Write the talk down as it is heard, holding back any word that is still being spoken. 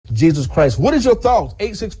Jesus Christ. What is your thoughts?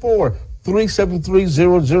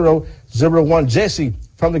 864-373-0001. Jesse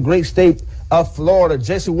from the great state of Florida.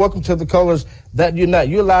 Jesse, welcome to the Colors That Unite.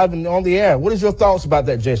 You're live and on the air. What is your thoughts about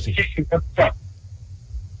that, Jesse?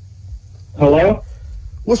 Hello?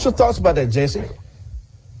 What's your thoughts about that, Jesse?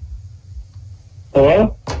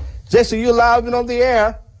 Hello? Jesse, you're live and on the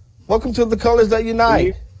air. Welcome to the Colors That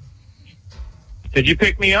Unite. Did you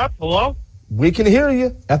pick me up? Hello? We can hear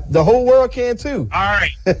you. The whole world can too. All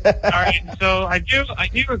right. All right. So I do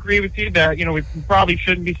agree with you that, we probably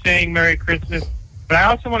shouldn't be saying Merry Christmas. But I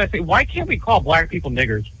also want to say, why can't we call black people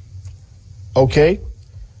niggers? Okay.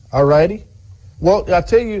 All righty. Well, I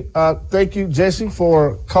tell you, thank you, Jesse,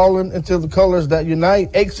 for calling into the Colors That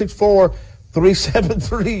Unite.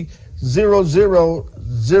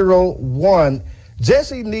 864-373-0001.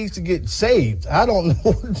 Jesse needs to get saved. I don't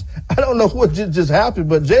know what just happened,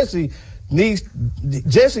 but Jesse needs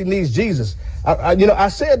Jesus. I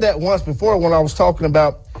said that once before when I was talking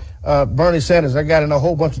about Bernie Sanders. I got in a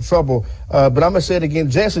whole bunch of trouble, but I'm gonna say it again.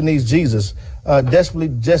 Jesse needs Jesus. Desperately,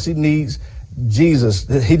 Jesse needs Jesus.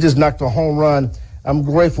 He just knocked a home run. I'm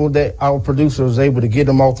grateful that our producer was able to get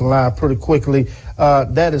him off the line pretty quickly.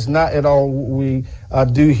 That is not at all what we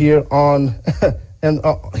do here on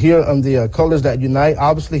here on the Colors That Unite.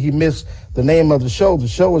 Obviously, he missed the name of the show. The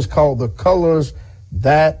show is called The Colors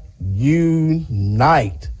That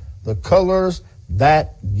Unite. The Colors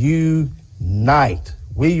That Unite.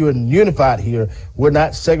 We are unified here. We're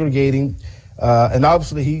not segregating. And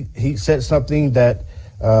obviously, he said something that,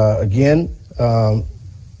 again,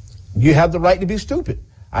 you have the right to be stupid.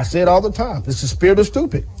 I say it all the time. It's the spirit of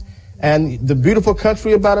stupid. And the beautiful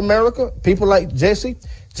country about America, people like Jesse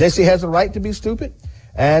has the right to be stupid.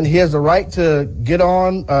 And he has the right to get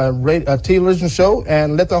on a television show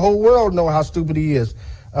and let the whole world know how stupid he is.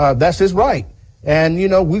 That's his right. And,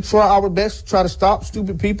 we try our best to try to stop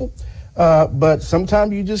stupid people. But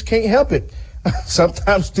sometimes you just can't help it.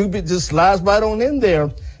 Sometimes stupid just slides right on in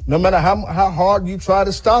there. No matter how hard you try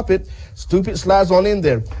to stop it, stupid slides on in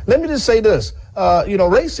there. Let me just say this.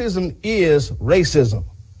 Racism is racism.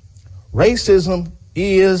 Racism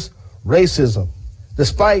is racism,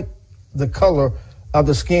 despite the color of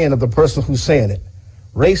the skin of the person who's saying it.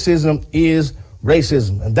 Racism is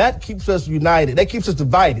racism. And that keeps us united. That keeps us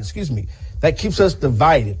divided, excuse me. That keeps us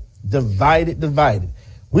divided.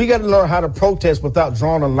 We got to learn how to protest without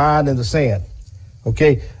drawing a line in the sand.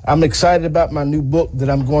 Okay? I'm excited about my new book that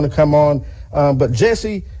I'm going to come on. But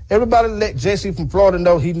Jesse, everybody let Jesse from Florida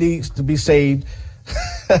know he needs to be saved.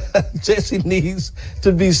 Jesse needs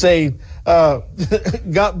to be saved.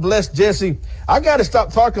 God bless Jesse. I got to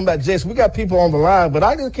stop talking about Jesse. We got people on the line, but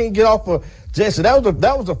I just can't get off of Jesse. That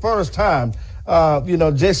was the first time,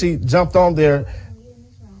 Jesse jumped on there.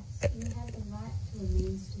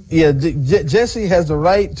 Yeah, Jesse has the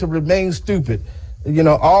right to remain stupid.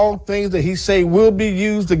 All things that he say will be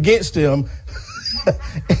used against him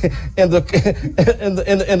in the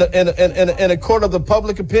court of the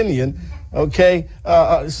public opinion. Okay,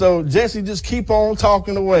 so Jesse, just keep on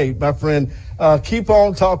talking away, my friend. Keep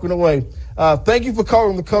on talking away. Thank you for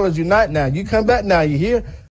calling the Colors Unite. Now you come back. Now you hear.